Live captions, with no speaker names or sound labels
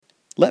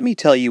Let me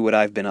tell you what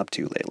I've been up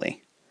to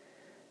lately.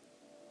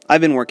 I've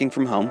been working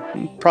from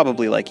home,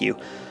 probably like you.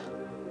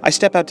 I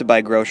step out to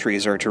buy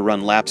groceries or to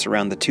run laps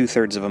around the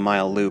 2/3 of a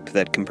mile loop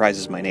that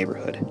comprises my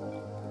neighborhood.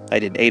 I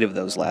did 8 of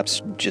those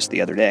laps just the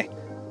other day.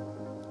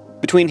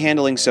 Between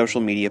handling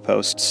social media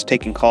posts,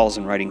 taking calls,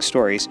 and writing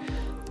stories,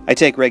 I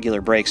take regular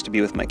breaks to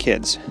be with my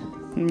kids.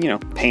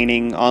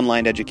 Painting,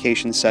 online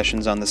education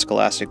sessions on the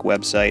Scholastic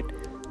website,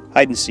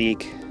 hide and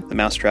seek, the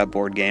Mousetrap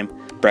board game,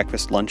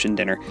 breakfast, lunch, and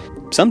dinner.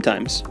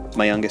 Sometimes,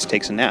 my youngest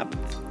takes a nap.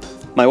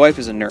 My wife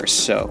is a nurse,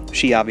 so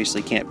she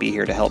obviously can't be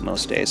here to help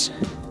most days.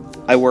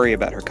 I worry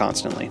about her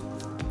constantly.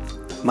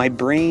 My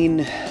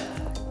brain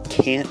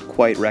can't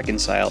quite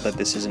reconcile that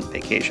this isn't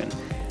vacation.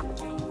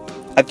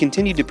 I've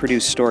continued to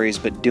produce stories,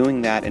 but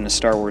doing that in a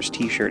Star Wars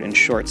t-shirt and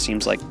shorts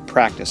seems like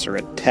practice or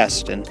a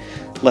test and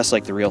less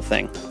like the real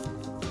thing.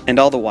 And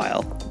all the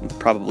while,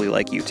 probably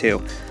like you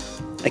too,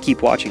 I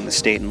keep watching the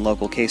state and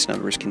local case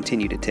numbers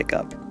continue to tick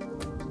up.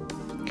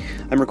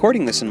 I'm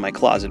recording this in my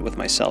closet with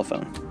my cell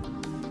phone.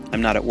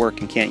 I'm not at work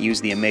and can't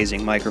use the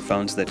amazing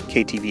microphones that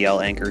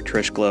KTVL anchor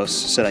Trish Gloss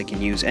said I can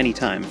use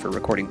anytime for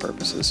recording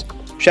purposes.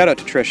 Shout out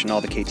to Trish and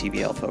all the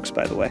KTVL folks,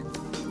 by the way.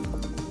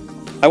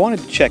 I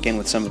wanted to check in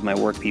with some of my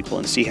work people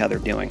and see how they're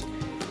doing.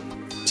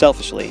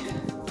 Selfishly,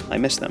 I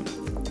miss them.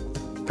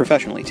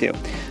 Professionally, too.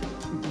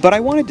 But I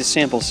wanted to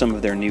sample some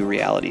of their new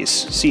realities,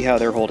 see how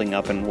they're holding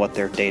up and what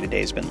their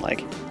day-to-day's been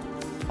like.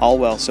 All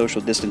while social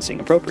distancing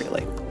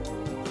appropriately.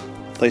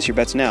 Place your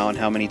bets now on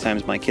how many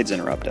times my kids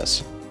interrupt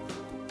us.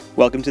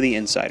 Welcome to The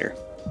Insider,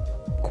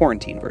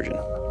 quarantine version.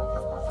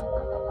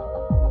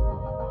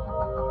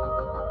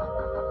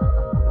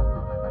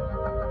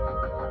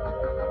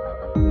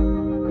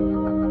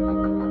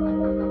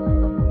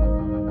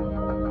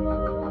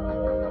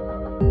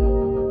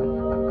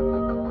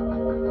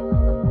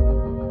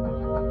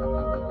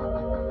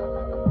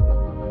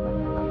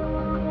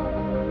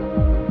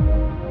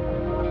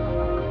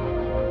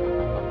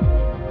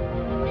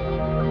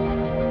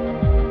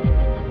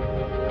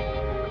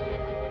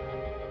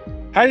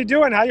 How you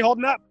doing? How you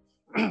holding up?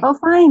 Oh,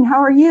 fine.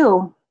 How are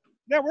you?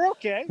 Yeah, we're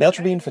okay. Mail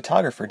Tribune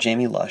photographer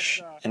Jamie Lush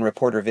and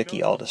reporter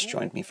Vicky Aldis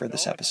joined me for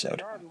this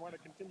episode.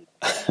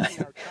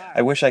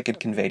 I wish I could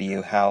convey to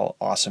you how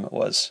awesome it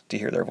was to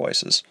hear their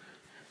voices.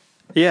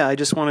 Yeah, I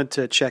just wanted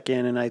to check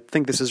in, and I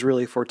think this is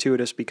really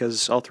fortuitous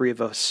because all three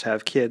of us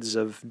have kids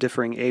of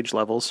differing age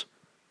levels.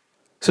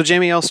 So,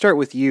 Jamie, I'll start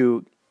with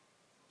you.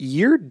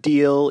 Your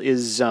deal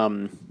is,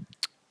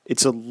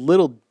 it's a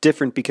little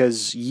different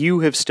because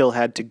you have still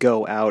had to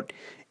go out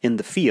in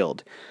the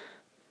field.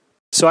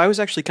 So I was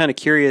actually kind of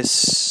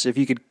curious if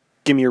you could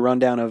give me a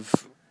rundown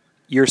of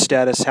your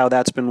status, how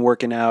that's been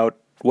working out,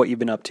 what you've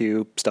been up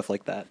to, stuff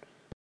like that.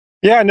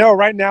 Yeah, no,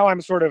 right now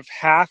I'm sort of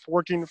half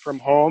working from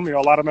home.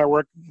 A lot of my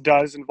work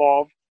does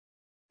involve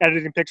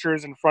editing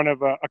pictures in front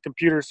of a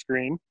computer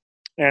screen.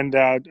 And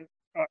I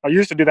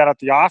used to do that at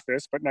the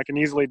office, but I can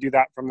easily do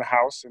that from the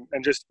house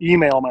and just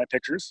email my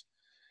pictures.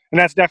 And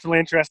that's definitely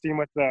interesting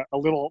with a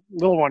little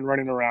one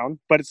running around,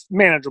 but it's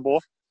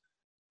manageable.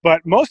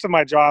 But most of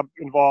my job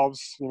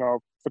involves,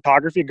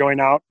 photography, going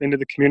out into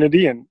the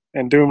community and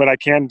doing what I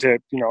can to,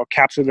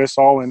 capture this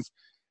all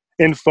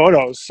in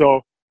photos.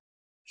 So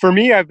for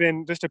me, I've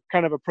been just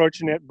kind of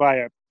approaching it by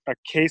a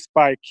case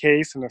by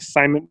case and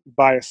assignment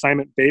by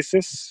assignment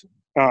basis,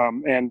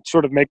 and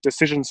sort of make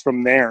decisions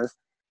from there.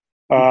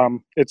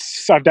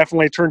 I've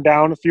definitely turned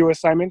down a few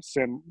assignments,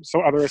 and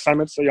so other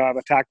assignments I've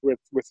attacked with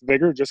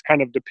vigor, just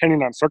kind of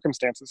depending on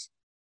circumstances.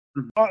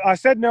 I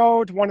said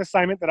no to one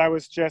assignment that I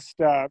was just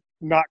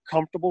not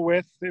comfortable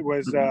with. It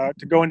was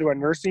to go into a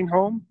nursing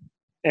home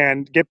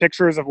and get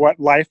pictures of what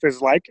life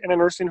is like in a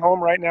nursing home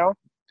right now.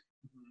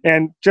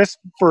 And just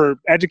for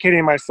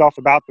educating myself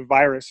about the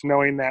virus,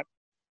 knowing that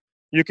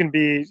you can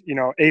be,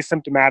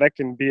 asymptomatic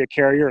and be a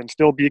carrier and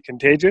still be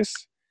contagious.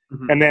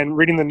 And then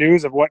reading the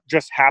news of what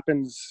just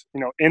happens,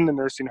 in the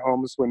nursing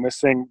homes when this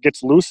thing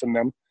gets loose in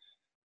them.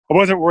 I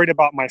wasn't worried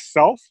about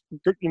myself,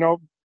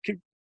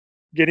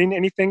 getting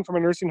anything from a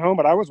nursing home,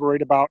 but I was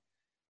worried about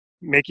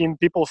making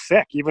people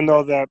sick, even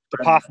though the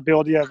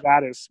possibility of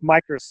that is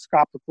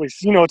microscopically,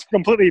 it's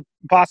completely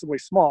possibly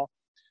small.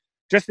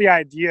 Just the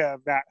idea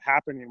of that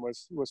happening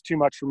was too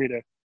much for me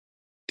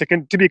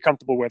to be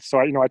comfortable with. So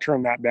I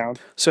turned that down.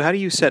 So how do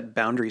you set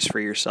boundaries for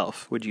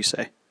yourself, would you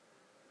say?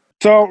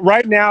 So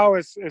right now,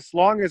 as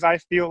long as I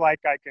feel like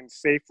I can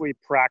safely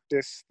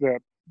practice the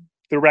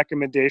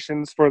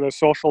recommendations for the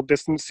social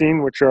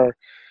distancing, which are,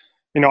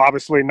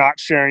 obviously not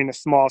sharing a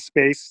small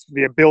space,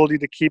 the ability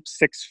to keep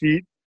 6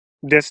 feet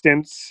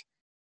distance,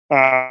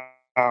 then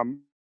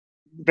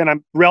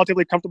I'm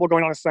relatively comfortable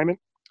going on assignment.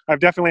 I've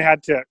definitely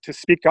had to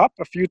speak up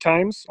a few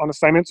times on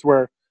assignments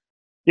where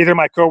either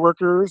my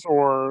coworkers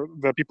or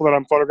the people that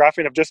I'm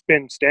photographing have just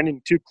been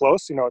standing too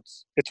close.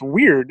 It's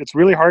weird. It's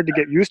really hard to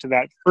get used to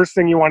that. First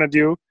thing you want to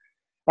do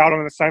out on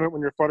an assignment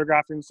when you're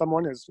photographing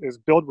someone is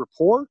build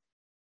rapport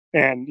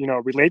and,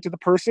 relate to the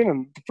person.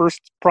 And the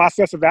first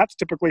process of that's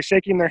typically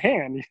shaking their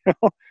hand,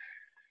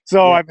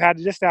 So yeah. I've had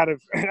to just out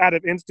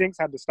of instincts,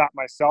 had to stop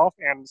myself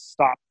and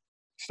stop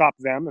stop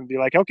them and be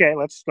like, okay,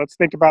 let's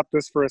think about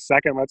this for a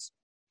second.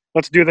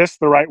 Let's do this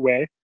the right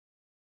way.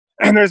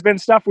 And there's been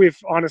stuff we've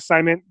on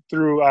assignment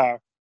through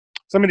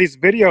some of these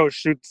video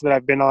shoots that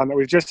I've been on that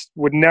we just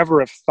would never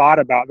have thought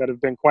about, that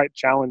have been quite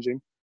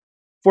challenging.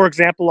 For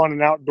example, on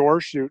an outdoor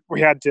shoot,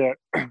 we had to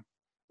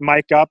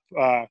mic up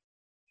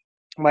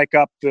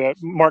the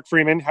Mark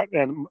Freeman,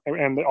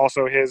 and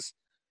also his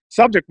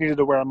subject needed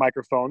to wear a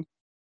microphone,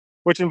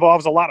 which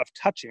involves a lot of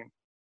touching.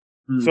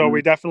 Mm-hmm. So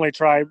we definitely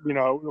try,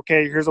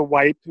 okay, here's a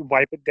wipe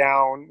it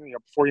down,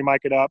 before you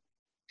mic it up,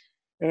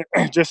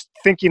 and just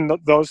thinking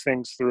those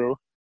things through.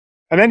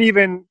 And then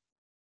even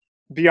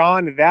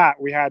beyond that,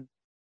 we had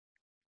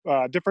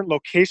different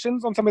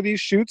locations on some of these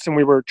shoots, and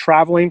we were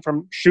traveling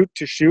from shoot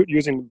to shoot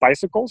using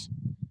bicycles.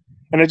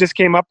 And it just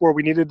came up where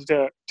we needed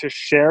to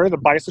share the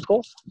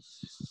bicycle.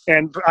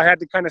 And I had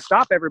to kind of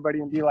stop everybody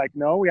and be like,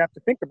 no, we have to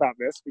think about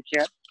this.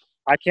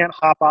 I can't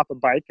hop off a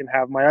bike and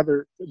have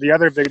the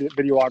other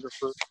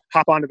videographer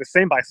hop onto the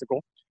same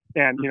bicycle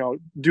and,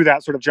 do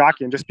that sort of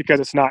jockeying just because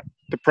it's not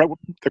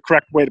the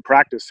correct way to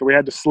practice. So we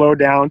had to slow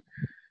down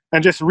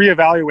and just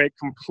reevaluate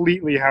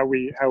completely how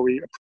we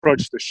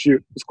approach the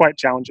shoot. It's quite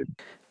challenging.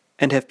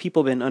 And have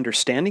people been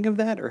understanding of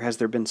that, or has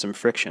there been some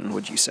friction,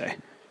 would you say?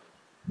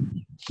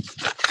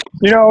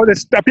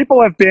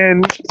 People have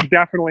been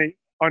definitely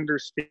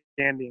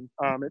understanding.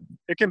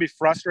 It can be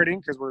frustrating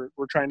because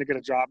we're trying to get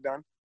a job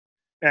done,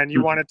 and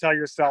you want to tell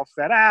yourself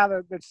that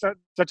it's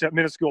such a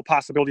minuscule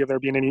possibility of there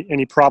being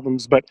any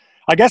problems. But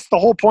I guess the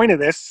whole point of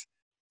this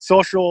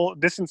social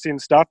distancing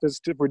stuff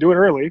is if we do it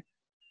early,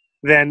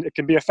 then it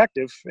can be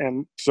effective.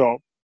 And so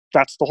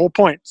that's the whole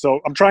point.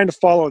 So I'm trying to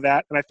follow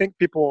that, and I think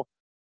people,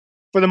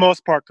 for the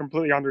most part,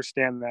 completely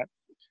understand that.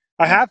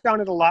 I have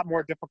found it a lot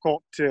more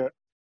difficult to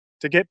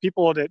get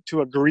people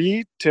to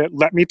agree to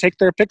let me take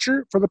their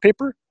picture for the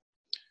paper.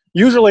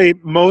 Usually,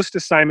 most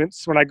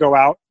assignments when I go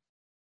out,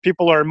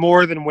 people are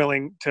more than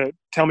willing to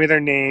tell me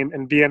their name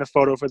and be in a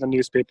photo for the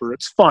newspaper.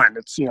 It's fun.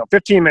 It's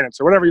 15 minutes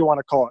or whatever you want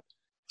to call it.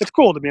 It's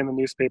cool to be in the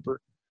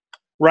newspaper.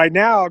 Right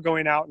now,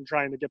 going out and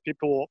trying to get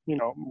people,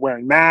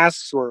 wearing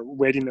masks or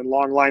waiting in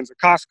long lines at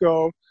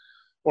Costco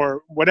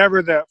or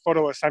whatever the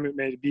photo assignment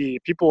may be,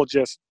 people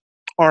just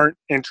aren't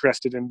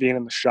interested in being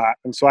in the shot.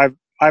 And so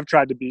I've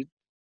tried to be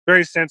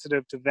very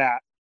sensitive to that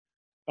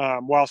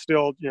while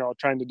still,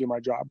 trying to do my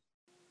job.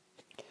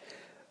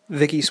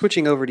 Vicki,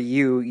 switching over to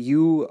you,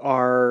 you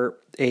are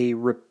a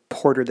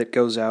reporter that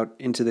goes out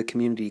into the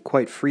community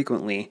quite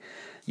frequently.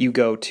 You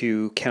go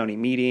to county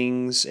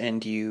meetings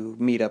and you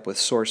meet up with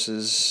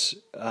sources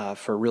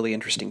for really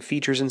interesting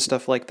features and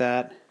stuff like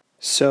that.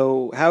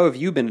 So how have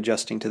you been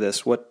adjusting to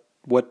this?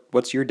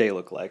 What's your day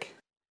look like?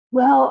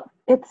 Well,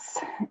 it's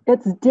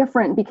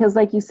different because,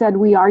 like you said,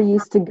 we are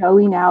used to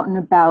going out and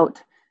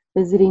about,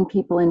 visiting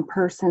people in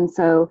person.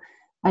 So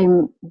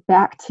I'm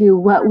back to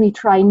what we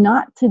try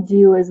not to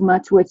do as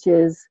much, which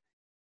is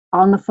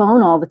on the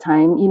phone all the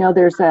time.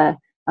 There's a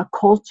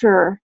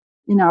culture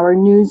in our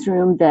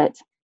newsroom that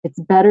it's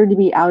better to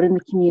be out in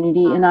the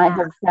community. And I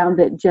have found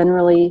that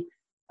generally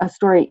a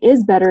story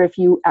is better if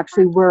you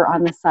actually were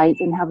on the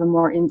site and have a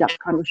more in-depth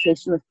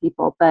conversation with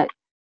people. But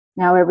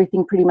now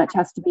everything pretty much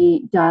has to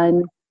be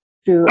done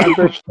through a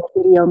virtual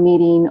video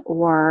meeting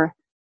or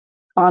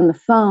on the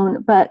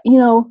phone. But,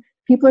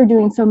 people are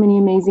doing so many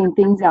amazing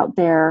things out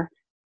there.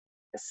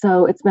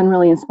 So it's been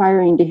really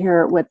inspiring to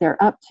hear what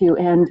they're up to.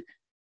 And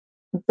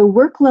the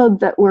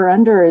workload that we're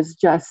under is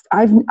just,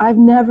 I've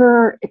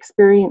never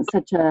experienced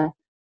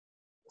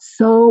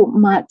so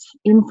much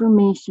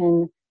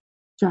information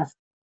just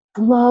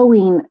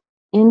flowing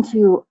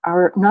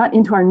not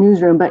into our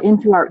newsroom, but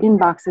into our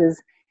inboxes.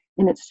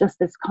 And it's just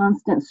this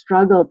constant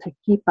struggle to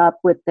keep up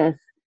with this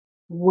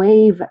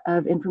wave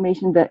of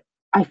information that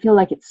I feel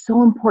like it's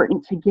so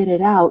important to get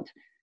it out.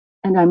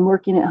 And I'm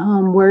working at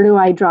home. Where do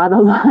I draw the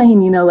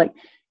line?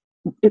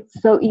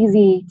 It's so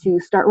easy to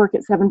start work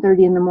at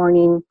 7:30 in the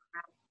morning.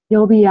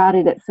 You'll be at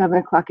it at 7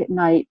 o'clock at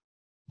night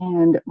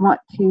and want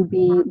to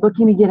be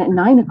looking again at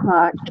 9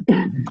 o'clock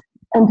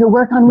and to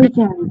work on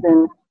weekends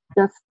and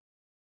just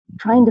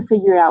trying to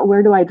figure out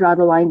where do I draw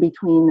the line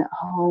between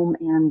home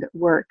and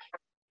work.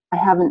 I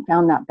haven't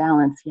found that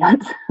balance yet,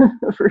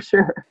 for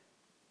sure.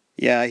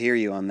 Yeah, I hear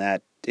you on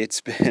that.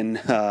 It's been,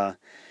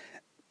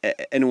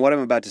 and what I'm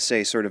about to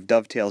say sort of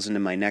dovetails into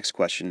my next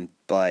question,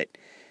 but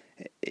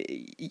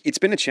it's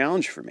been a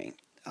challenge for me.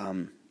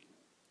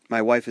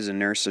 My wife is a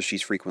nurse, so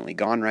she's frequently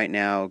gone right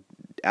now,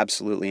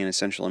 absolutely an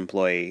essential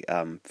employee.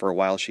 For a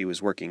while, she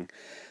was working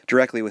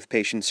directly with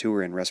patients who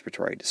were in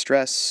respiratory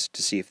distress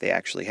to see if they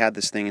actually had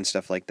this thing and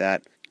stuff like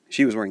that.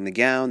 She was wearing the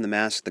gown, the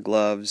mask, the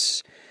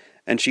gloves,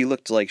 and she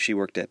looked like she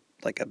worked at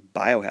like a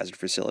biohazard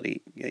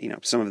facility,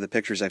 some of the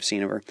pictures I've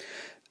seen of her.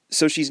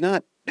 So she's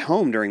not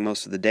home during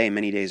most of the day,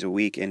 many days a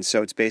week, and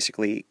so it's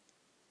basically,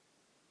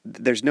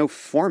 there's no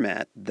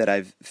format that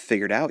I've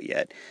figured out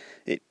yet.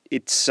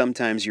 It's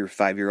sometimes your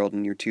 5-year-old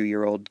and your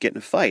 2-year-old get in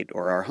a fight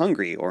or are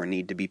hungry or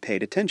need to be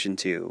paid attention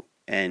to,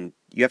 and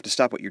you have to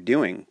stop what you're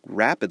doing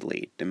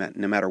rapidly,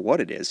 no matter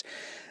what it is,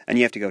 and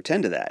you have to go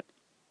tend to that.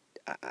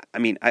 I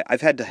mean,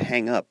 I've had to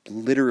hang up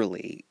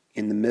literally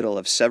in the middle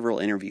of several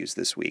interviews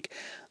this week.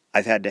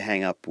 I've had to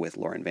hang up with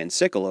Lauren Van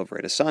Sickle over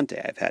at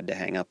Asante. I've had to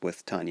hang up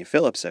with Tanya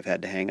Phillips. I've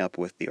had to hang up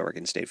with the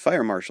Oregon State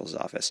Fire Marshal's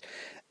office.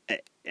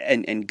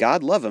 And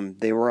God love them,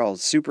 they were all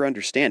super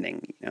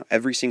understanding. You know,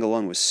 every single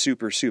one was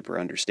super, super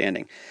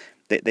understanding.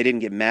 They didn't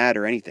get mad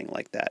or anything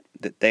like that.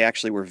 That they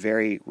actually were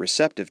very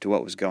receptive to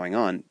what was going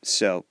on.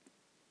 So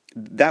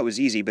that was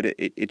easy, but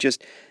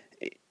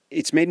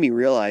it's made me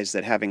realize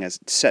that having a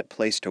set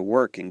place to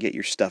work and get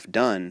your stuff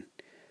done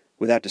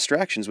without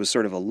distractions was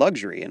sort of a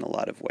luxury in a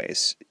lot of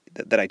ways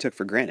that I took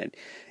for granted.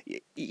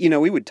 You know,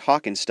 we would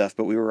talk and stuff,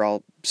 but we were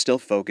all still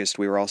focused.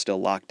 We were all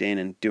still locked in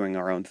and doing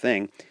our own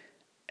thing.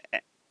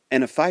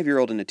 And a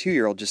 5-year-old and a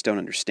 2-year-old just don't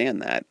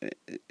understand that.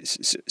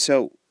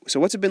 So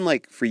what's it been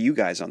like for you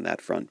guys on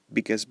that front?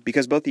 Because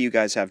both of you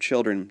guys have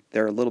children,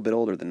 they're a little bit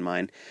older than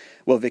mine.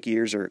 Well, Vicky,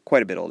 yours are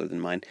quite a bit older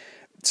than mine.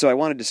 So I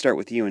wanted to start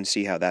with you and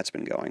see how that's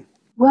been going.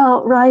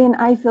 Well, Ryan,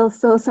 I feel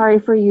so sorry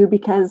for you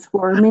because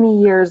for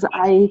many years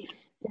I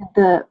did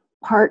the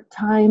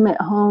part-time at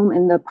home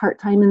and the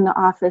part-time in the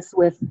office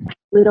with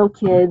little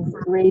kids,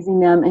 raising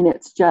them, and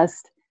it's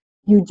just,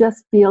 you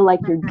just feel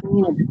like you're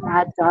doing a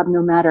bad job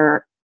no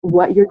matter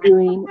what you're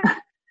doing.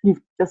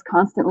 You just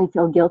constantly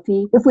feel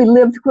guilty. If we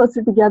lived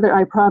closer together,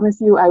 I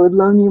promise you I would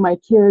loan you my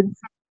kids.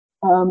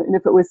 And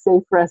if it was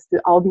safe for us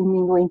to all be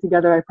mingling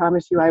together, I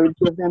promise you I would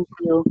give them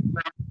to you.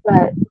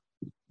 But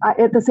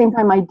at the same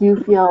time, I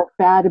do feel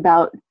bad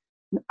about,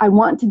 I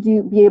want to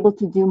be able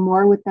to do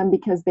more with them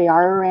because they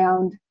are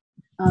around,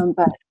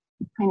 but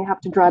kind of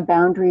have to draw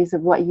boundaries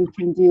of what you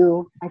can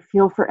do. I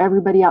feel for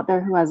everybody out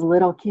there who has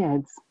little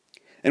kids.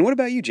 And what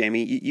about you,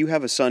 Jamie? You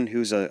have a son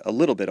who's a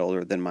little bit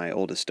older than my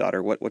oldest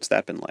daughter. What's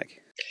that been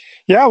like?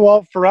 Yeah,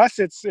 well, for us,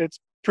 it's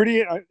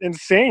pretty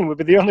insane would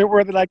be the only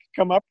word that I could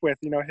come up with.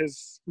 You know,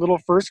 his little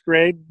first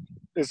grade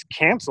is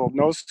canceled,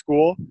 no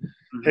school.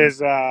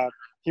 Mm-hmm.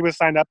 He was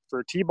signed up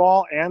for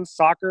t-ball and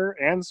soccer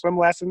and swim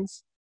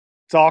lessons.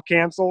 It's all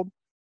canceled.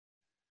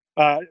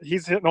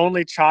 He's an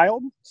only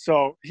child,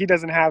 so he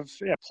doesn't have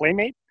a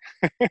playmate.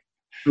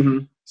 Mm-hmm.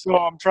 So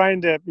I'm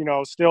trying to,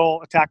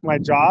 still attack my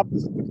job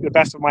the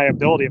best of my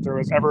ability. If there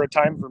was ever a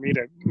time for me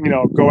to,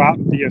 go out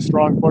and be a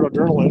strong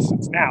photojournalist,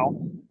 it's now.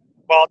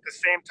 While at the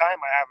same time,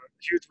 I have a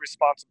huge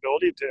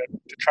responsibility to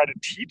try to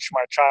teach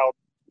my child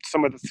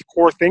some of the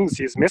core things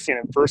he's missing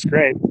in first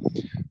grade,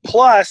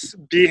 plus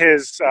be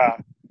his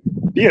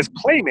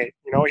playmate.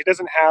 He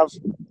doesn't have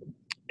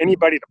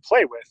anybody to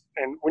play with,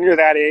 and when you're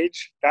that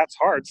age, that's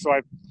hard. So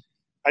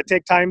I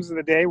take times in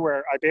the day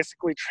where I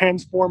basically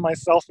transform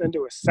myself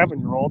into a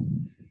 7-year-old,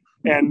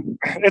 and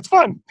it's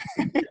fun.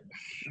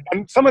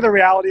 And some of the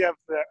reality of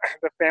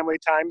the family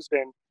time's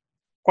been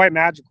quite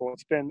magical.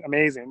 It's been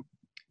amazing.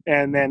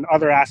 And then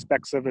other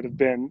aspects of it have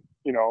been,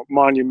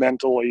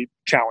 monumentally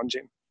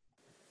challenging.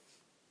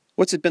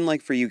 What's it been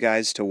like for you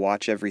guys to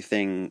watch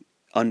everything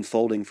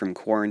unfolding from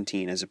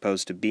quarantine as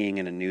opposed to being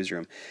in a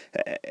newsroom?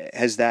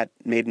 Has that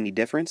made any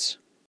difference?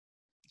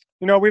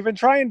 We've been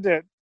trying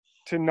to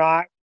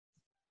not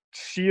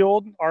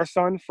shield our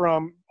son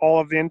from all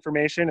of the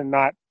information and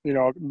not,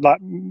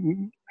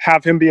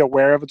 have him be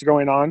aware of what's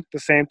going on at the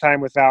same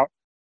time without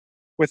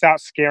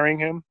scaring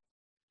him.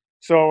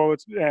 So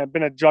it's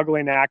been a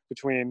juggling act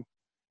between,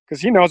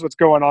 because he knows what's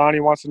going on. He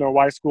wants to know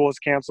why school is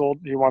canceled.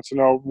 He wants to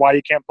know why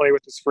he can't play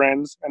with his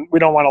friends, and we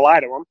don't want to lie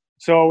to him.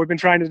 So we've been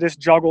trying to just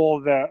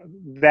juggle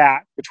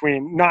that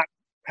between not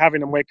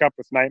having him wake up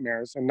with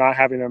nightmares and not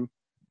having him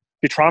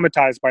be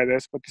traumatized by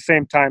this, but at the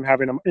same time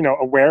having him,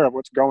 aware of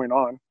what's going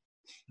on.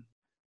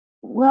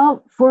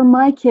 Well, for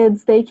my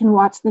kids, they can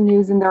watch the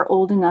news and they're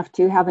old enough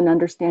to have an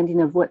understanding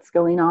of what's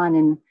going on.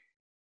 And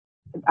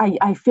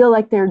I feel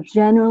like they're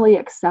generally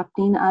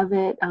accepting of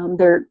it.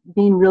 They're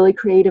being really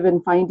creative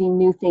and finding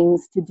new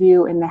things to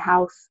do in the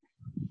house.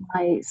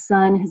 My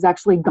son has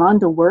actually gone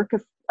to work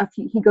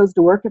he goes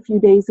to work a few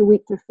days a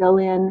week to fill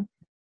in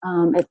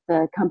at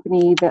the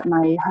company that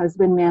my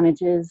husband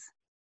manages,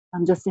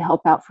 just to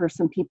help out for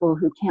some people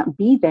who can't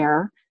be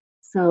there.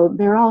 So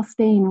they're all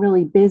staying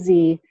really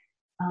busy.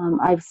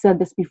 I've said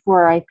this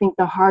before, I think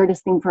the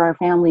hardest thing for our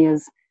family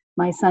is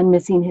my son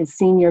missing his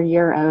senior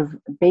year of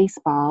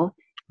baseball.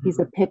 He's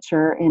a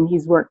pitcher and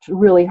he's worked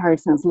really hard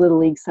since Little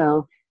League.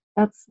 So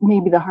that's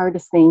maybe the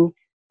hardest thing.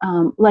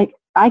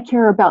 I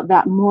care about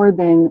that more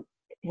than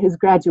his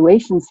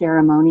graduation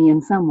ceremony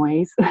in some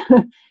ways.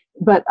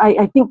 But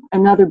I think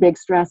another big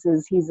stress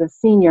is he's a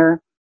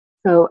senior.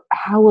 So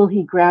how will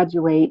he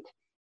graduate?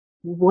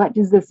 What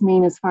does this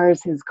mean as far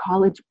as his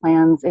college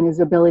plans and his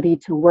ability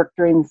to work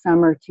during the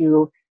summer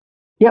to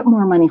get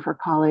more money for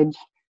college?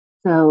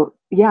 So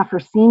yeah, for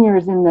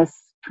seniors in this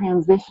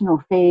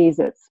transitional phase,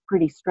 it's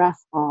pretty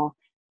stressful.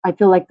 I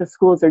feel like the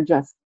schools are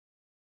just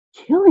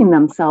killing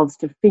themselves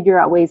to figure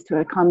out ways to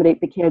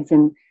accommodate the kids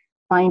and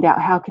find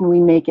out how can we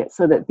make it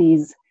so that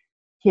these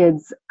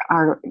kids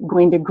are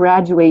going to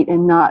graduate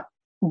and not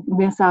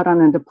miss out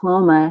on a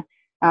diploma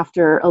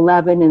after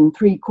 11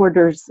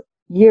 3/4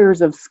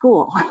 years of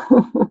school.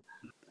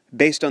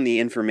 based on the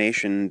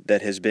information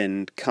that has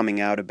been coming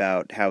out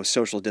about how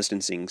social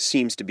distancing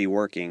seems to be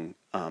working,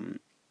 and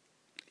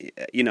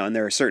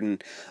there are certain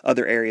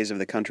other areas of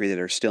the country that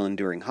are still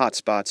enduring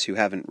hotspots who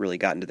haven't really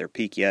gotten to their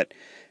peak yet.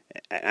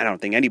 I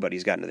don't think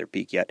anybody's gotten to their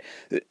peak yet.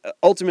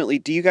 Ultimately,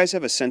 do you guys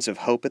have a sense of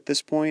hope at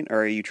this point,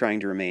 or are you trying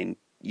to remain,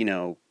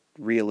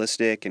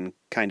 realistic and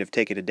kind of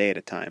take it a day at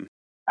a time?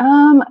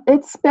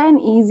 It's been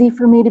easy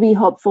for me to be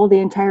hopeful the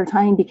entire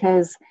time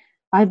because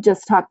I've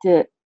just talked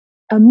to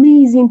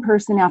amazing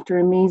person after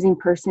amazing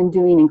person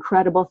doing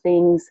incredible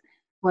things,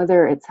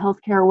 whether it's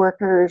healthcare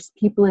workers,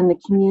 people in the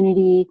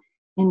community,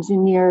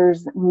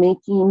 engineers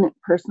making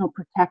personal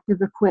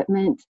protective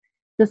equipment,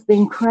 just the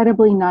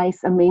incredibly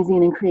nice,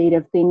 amazing, and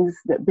creative things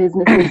that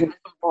businesses and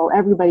people,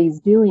 everybody's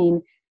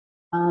doing.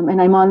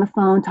 And I'm on the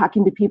phone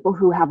talking to people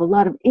who have a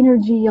lot of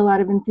energy, a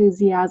lot of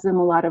enthusiasm,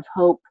 a lot of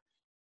hope.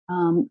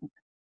 Um,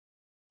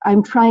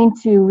 I'm trying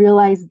to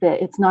realize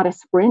that it's not a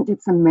sprint,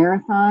 it's a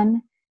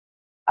marathon.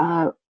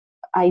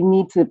 I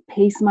need to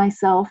pace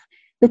myself.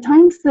 The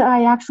times that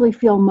I actually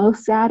feel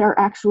most sad are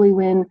actually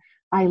when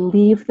I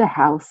leave the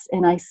house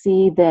and I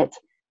see that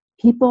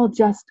people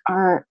just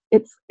are,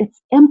 it's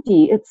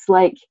empty. It's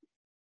like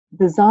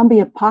the zombie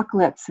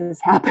apocalypse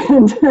has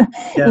happened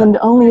and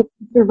only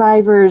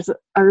survivors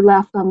are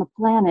left on the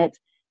planet.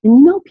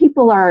 And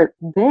people are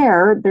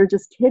there, they're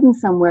just hidden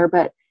somewhere,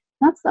 but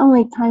that's the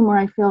only time where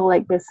I feel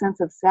like this sense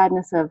of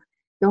sadness of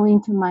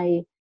going to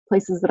my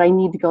places that I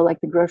need to go,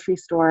 like the grocery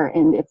store,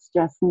 and it's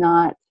just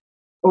not,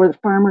 or the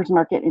farmer's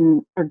market,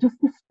 or just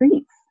the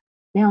streets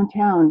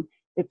downtown.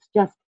 It's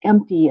just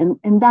empty, and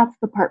that's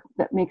the part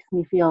that makes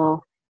me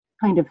feel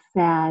kind of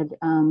sad.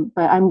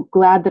 But I'm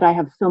glad that I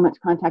have so much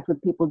contact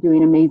with people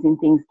doing amazing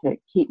things to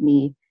keep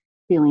me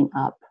feeling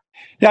up.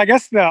 Yeah, I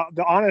guess the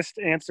honest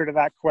answer to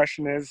that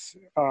question is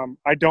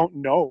I don't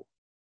know.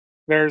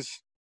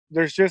 There's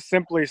just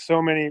simply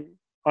so many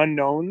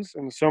unknowns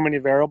and so many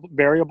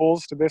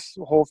variables to this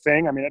whole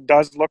thing. I mean, it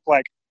does look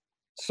like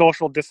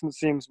social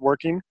distancing is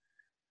working.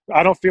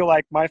 I don't feel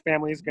like my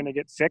family is going to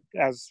get sick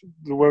as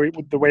the way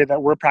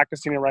that we're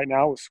practicing it right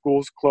now with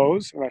schools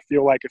closed. And I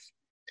feel like if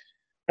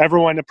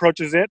everyone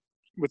approaches it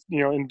with,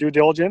 in due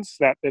diligence,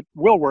 that it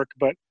will work.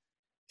 But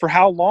for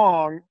how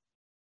long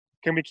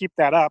can we keep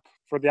that up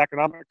for the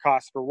economic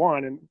costs, for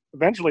one? And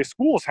eventually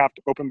schools have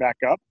to open back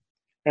up.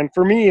 And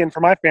for me and for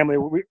my family,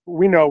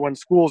 we know when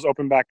schools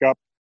open back up,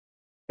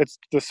 it's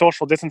the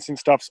social distancing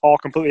stuff's all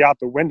completely out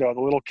the window.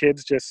 The little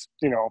kids just,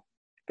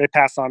 they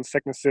pass on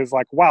sicknesses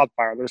like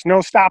wildfire. There's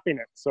no stopping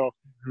it. So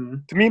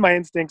to me, my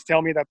instincts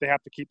tell me that they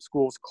have to keep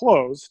schools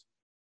closed,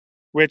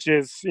 which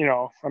is,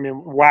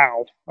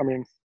 wow. I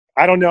mean,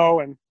 I don't know.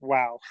 And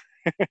wow.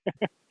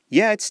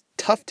 Yeah, it's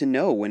tough to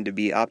know when to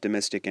be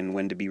optimistic and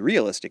when to be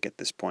realistic at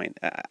this point.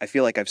 I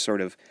feel like I've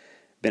sort of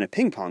been a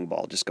ping pong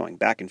ball, just going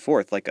back and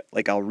forth.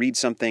 Like I'll read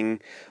something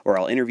or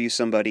I'll interview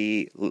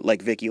somebody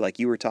like Vicky, like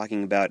you were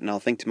talking about, and I'll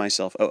think to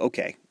myself, oh,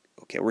 okay,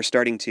 we're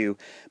starting to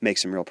make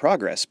some real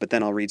progress. But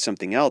then I'll read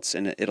something else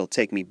and it'll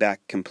take me back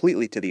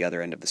completely to the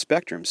other end of the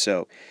spectrum.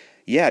 So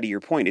yeah, to your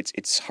point,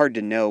 it's hard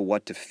to know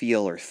what to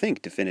feel or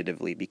think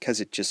definitively because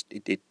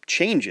it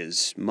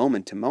changes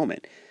moment to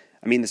moment.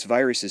 I mean, this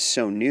virus is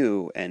so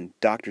new, and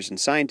doctors and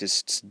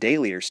scientists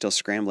daily are still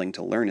scrambling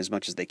to learn as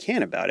much as they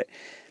can about it.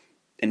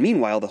 And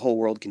meanwhile, the whole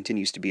world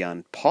continues to be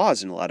on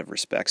pause in a lot of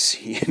respects,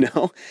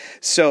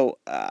 So,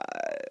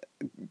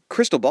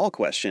 crystal ball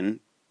question,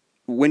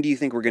 when do you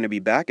think we're going to be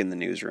back in the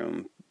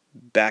newsroom,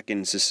 back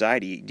in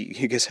society? Do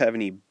you guys have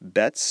any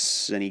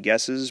bets, any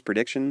guesses,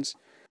 predictions?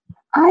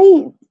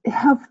 I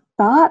have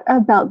thought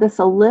about this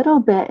a little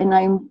bit, and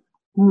I'm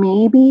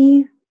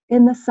maybe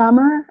in the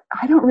summer.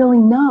 I don't really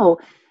know.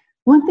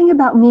 One thing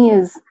about me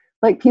is,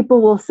 like,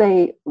 people will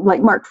say,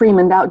 like Mark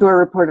Freeman, the outdoor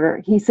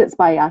reporter, he sits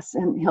by us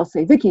and he'll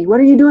say, Vicky, what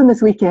are you doing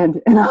this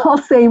weekend? And I'll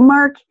say,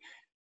 Mark,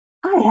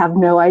 I have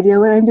no idea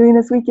what I'm doing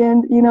this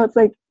weekend. It's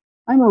like,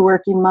 I'm a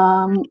working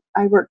mom.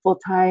 I work full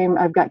time.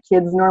 I've got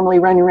kids normally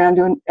running around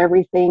doing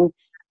everything.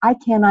 I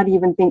cannot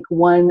even think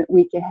 1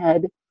 week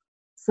ahead.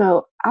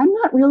 So I'm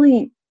not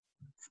really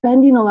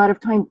spending a lot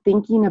of time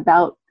thinking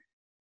about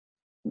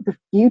the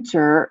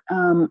future,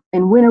 and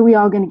when are we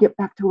all going to get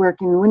back to work,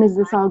 and when is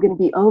this all going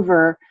to be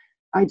over.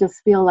 I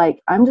just feel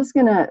like I'm just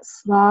going to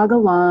slog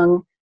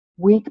along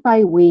week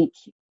by week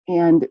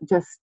and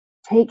just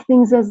take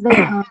things as they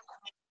come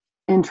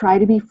and try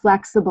to be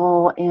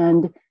flexible.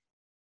 And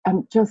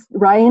I'm just,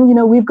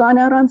 Ryan, we've gone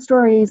out on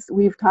stories.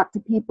 We've talked to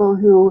people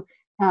who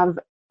have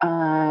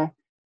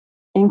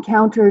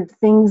encountered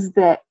things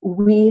that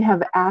we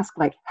have asked,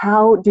 like,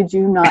 how did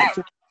you not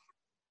just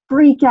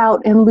freak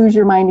out and lose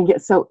your mind and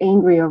get so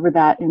angry over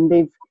that? And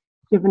they've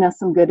given us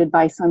some good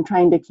advice. So I'm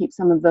trying to keep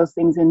some of those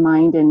things in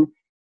mind and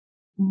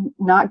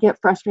not get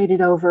frustrated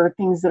over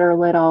things that are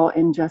little,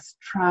 and just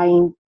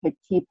trying to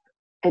keep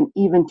an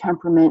even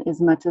temperament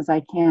as much as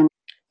I can.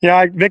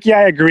 Yeah, Vicky,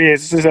 I agree.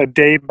 This is a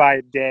day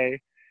by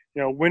day.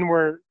 When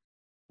we're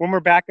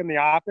back in the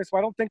office, well,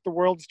 I don't think the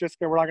world's just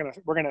we're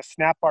gonna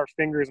snap our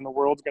fingers and the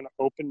world's gonna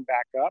open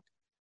back up.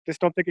 just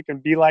don't think it can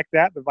be like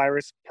that. The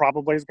virus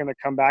probably is going to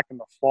come back in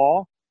the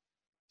fall.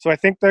 So I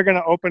think they're going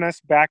to open us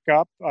back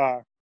up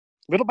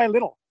little by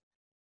little.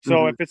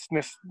 So if it's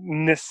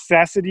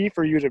necessity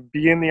for you to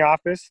be in the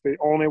office, the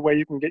only way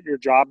you can get your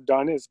job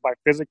done is by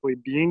physically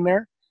being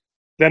there,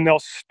 then they'll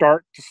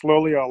start to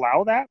slowly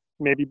allow that,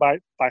 maybe by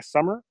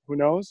summer, who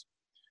knows.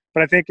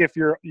 But I think if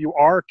you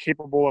are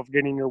capable of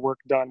getting your work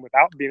done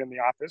without being in the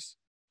office,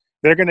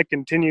 they're going to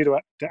continue to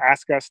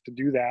ask us to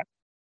do that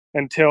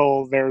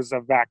until there's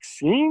a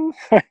vaccine.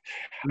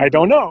 I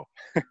don't know.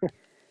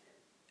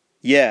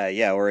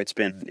 Yeah, or it's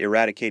been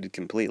eradicated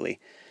completely.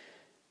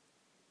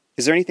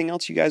 Is there anything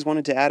else you guys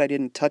wanted to add I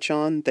didn't touch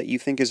on that you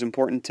think is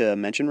important to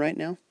mention right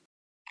now?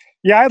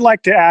 Yeah, I'd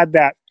like to add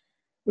that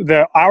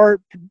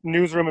our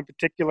newsroom in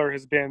particular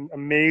has been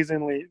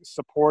amazingly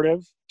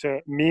supportive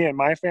to me and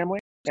my family,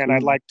 and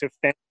I'd like to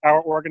thank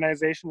our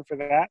organization for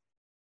that.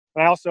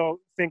 And I also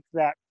think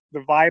that the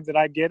vibe that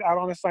I get out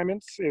on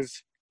assignments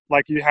is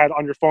like you had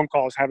on your phone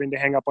calls, having to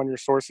hang up on your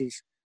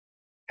sources,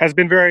 has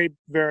been very,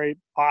 very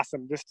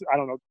awesome. Just, I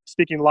don't know,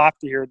 speaking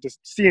lofty here, just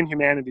seeing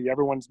humanity.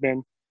 Everyone's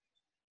been,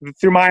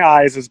 through my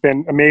eyes, has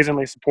been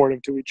amazingly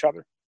supportive to each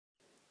other.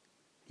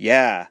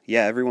 Yeah,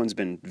 everyone's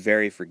been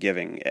very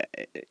forgiving.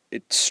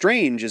 It's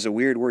strange is a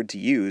weird word to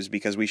use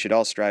because we should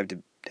all strive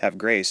to have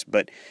grace,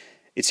 but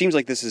it seems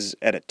like this is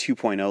at a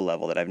 2.0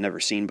 level that I've never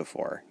seen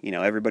before. You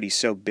know, everybody's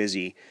so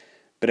busy,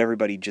 but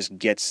everybody just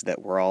gets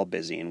that we're all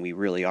busy and we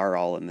really are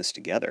all in this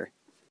together.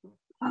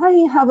 I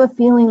have a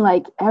feeling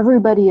like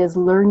everybody is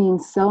learning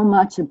so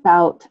much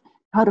about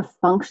how to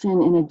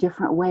function in a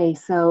different way.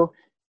 So,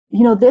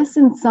 you know, this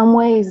in some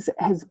ways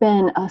has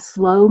been a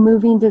slow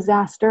moving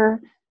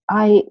disaster.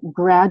 I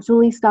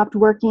gradually stopped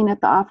working at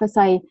the office.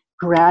 I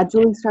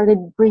gradually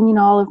started bringing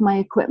all of my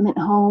equipment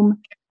home.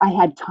 I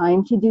had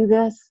time to do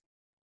this.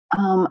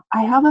 I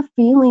have a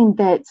feeling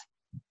that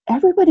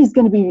everybody's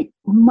going to be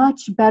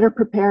much better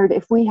prepared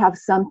if we have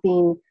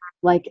something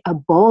like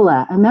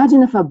Ebola.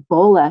 Imagine if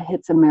Ebola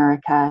hits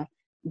America.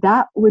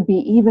 That would be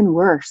even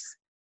worse.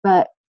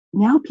 But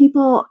now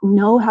people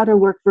know how to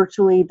work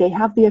virtually. They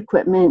have the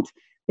equipment.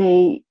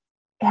 They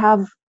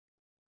have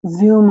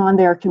Zoom on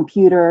their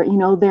computer. You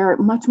know, they're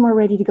much more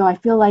ready to go. I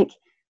feel like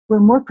we're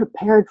more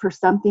prepared for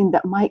something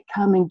that might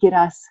come and get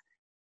us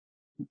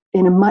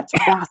in a much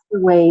faster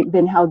way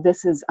than how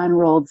this is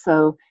unrolled.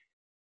 So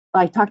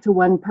I talked to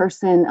one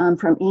person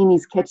from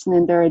Amy's Kitchen,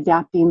 and they're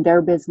adapting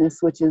their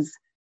business, which is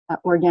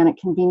organic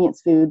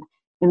convenience food.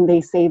 And they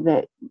say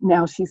that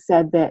now, she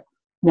said that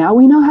now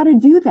we know how to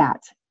do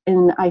that.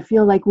 And I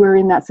feel like we're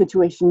in that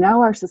situation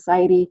now. Our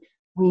society,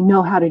 we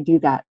know how to do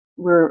that.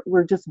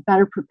 We're just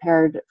better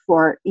prepared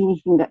for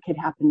anything that could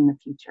happen in the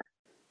future.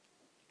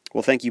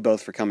 Well, thank you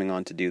both for coming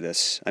on to do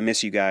this. I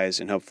miss you guys,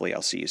 and hopefully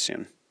I'll see you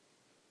soon.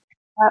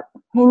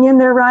 Hang in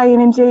there, Ryan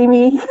and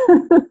Jamie.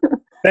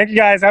 Thank you,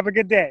 guys. Have a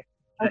good day.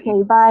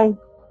 Okay, bye.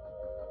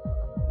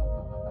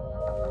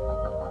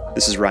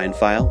 This is Ryan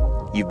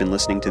Pfeil. You've been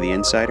listening to The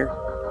Insider.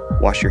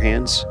 Wash your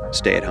hands,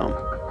 stay at home.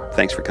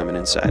 Thanks for coming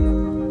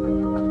inside.